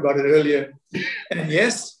talking about it earlier. And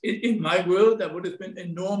yes, in my world, that would have been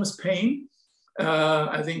enormous pain.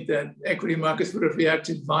 I think that equity markets would have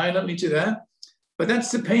reacted violently to that. But that's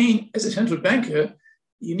the pain as a central banker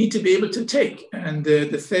you need to be able to take. And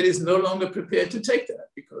the Fed is no longer prepared to take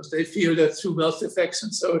that because they feel that through wealth effects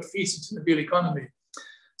and so it feeds into the real economy.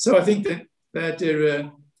 So I think that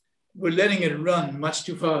we're letting it run much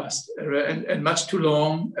too fast and much too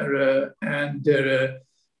long, and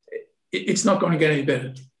it's not going to get any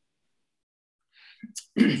better.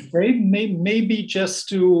 Maybe just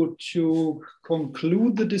to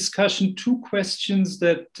conclude the discussion, 2 questions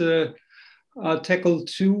that tackle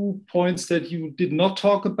 2 points that you did not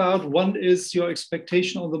talk about. One is your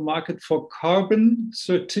expectation on the market for carbon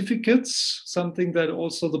certificates, something that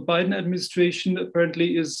also the Biden administration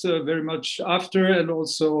apparently is very much after, and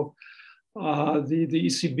also the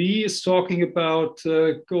ECB is talking about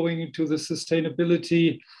going into the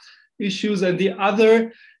sustainability issues. And the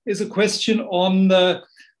other is a question on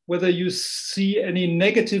whether you see any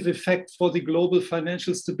negative effect for the global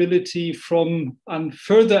financial stability from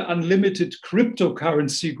further unlimited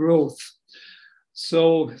cryptocurrency growth.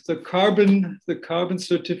 So the carbon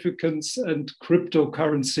certificates and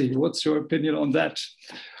cryptocurrency. What's your opinion on that?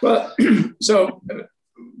 Well, so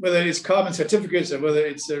whether it's carbon certificates or whether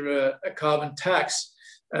it's a carbon tax,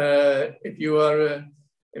 if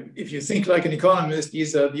you think like an economist,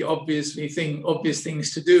 these are the obvious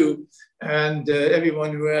things to do. And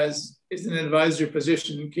everyone who is in an advisory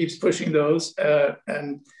position keeps pushing those.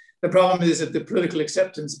 And the problem is that the political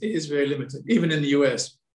acceptance is very limited, even in the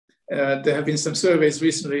US. There have been some surveys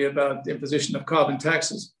recently about the imposition of carbon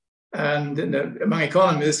taxes. And among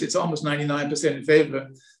economists, it's almost 99% in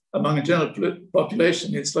favor. Among a general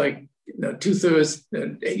population, it's like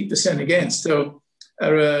 2/3, 80% against. So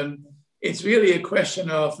it's really a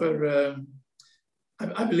question of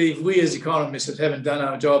I believe we as economists haven't done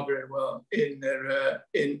our job very well in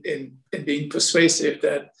being persuasive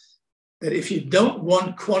that if you don't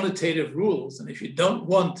want quantitative rules and if you don't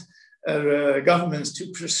want governments to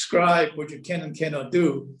prescribe what you can and cannot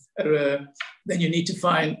do, then you need to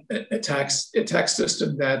find a tax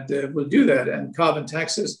system that will do that. And carbon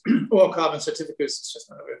taxes or carbon certificates, it's just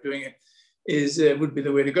another way of doing it, would be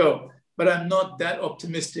the way to go. But I'm not that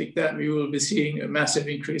optimistic that we will be seeing a massive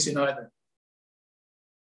increase in either.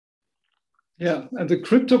 Yeah, and the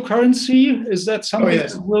cryptocurrency, is that something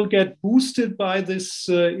that will get boosted by this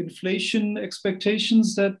inflation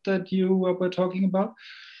expectations that you were talking about?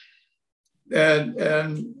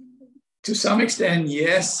 To some extent,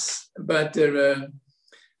 yes. But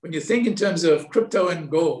when you think in terms of crypto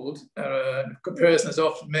and gold, comparison is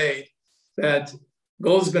often made that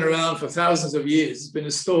gold's been around for thousands of years. It's been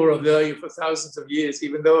a store of value for thousands of years,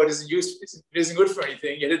 even though it isn't good for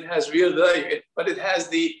anything, yet it has real value. But it has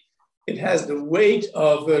the weight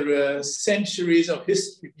of centuries of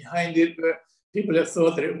history behind it, where people have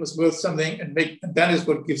thought that it was worth something, and that is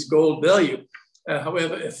what gives gold value,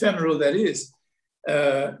 however ephemeral that is.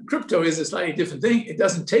 Crypto is a slightly different thing. It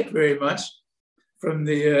doesn't take very much from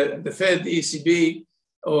the Fed, the ECB,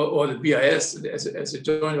 or the BIS as a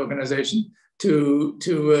joint organization to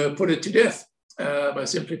put it to death by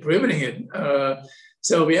simply prohibiting it.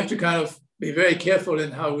 So we have to kind of be very careful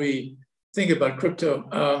in how we think about crypto.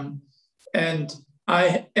 And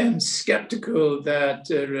I am skeptical that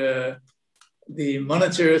the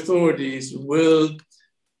monetary authorities will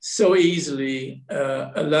so easily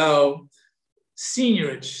allow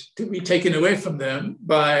seigniorage to be taken away from them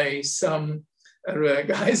by some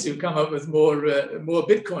guys who come up with more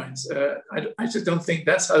bitcoins. I just don't think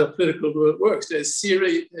that's how the political world works. There's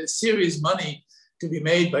serious money to be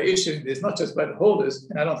made by issuing this, not just by the holders.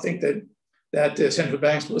 And I don't think that central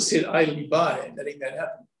banks will sit idly by letting that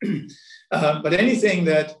happen. But anything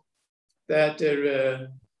that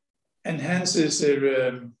enhances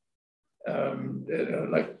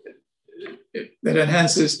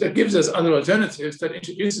that gives us other alternatives, that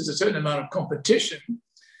introduces a certain amount of competition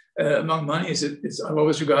among money, I've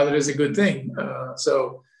always regarded as a good thing.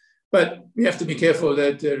 But we have to be careful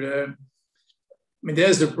that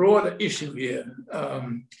there's a broader issue here,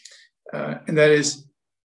 and that is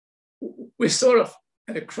we're sort of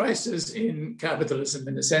at a crisis in capitalism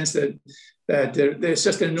in the sense that there's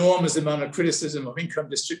just an enormous amount of criticism of income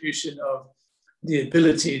distribution, of the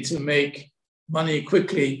ability to make money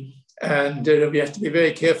quickly, and we have to be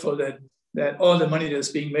very careful that all the money that's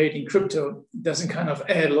being made in crypto doesn't kind of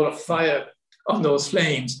add a lot of fire on those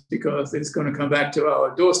flames, because it's going to come back to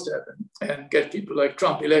our doorstep and get people like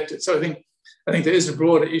Trump elected. So I think there is a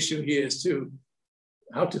broader issue here as to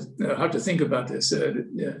how to think about this,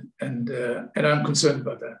 and I'm concerned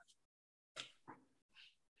about that.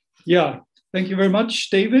 Yeah. Thank you very much,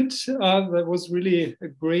 David. That was really a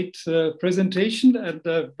great presentation and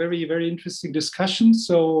a very, very interesting discussion.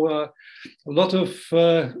 So a lot of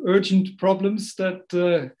urgent problems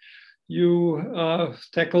that you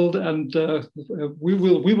tackled, and we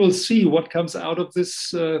will see what comes out of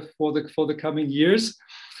this for the coming years.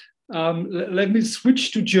 Let me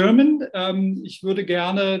switch to German. Ich würde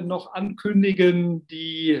gerne noch ankündigen,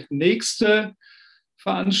 die nächste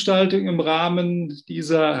Veranstaltung im Rahmen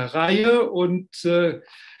dieser Reihe, und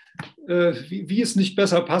wie es nicht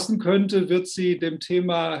besser passen könnte, wird sie dem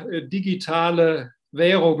Thema digitale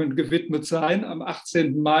Währungen gewidmet sein. Am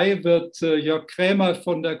 18. Mai wird Jörg Krämer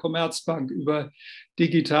von der Commerzbank über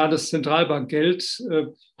digitales Zentralbankgeld,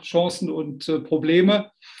 Chancen und Probleme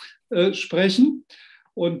sprechen.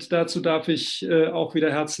 Und dazu darf ich auch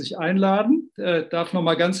wieder herzlich einladen. Darf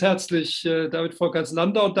nochmal ganz herzlich David Folkerts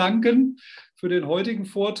Landau danken für den heutigen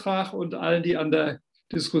Vortrag und allen, die an der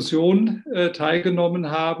Diskussion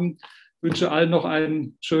teilgenommen haben. Ich wünsche allen noch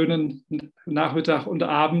einen schönen Nachmittag und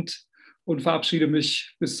Abend und verabschiede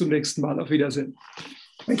mich bis zum nächsten Mal. Auf Wiedersehen.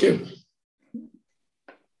 Thank you.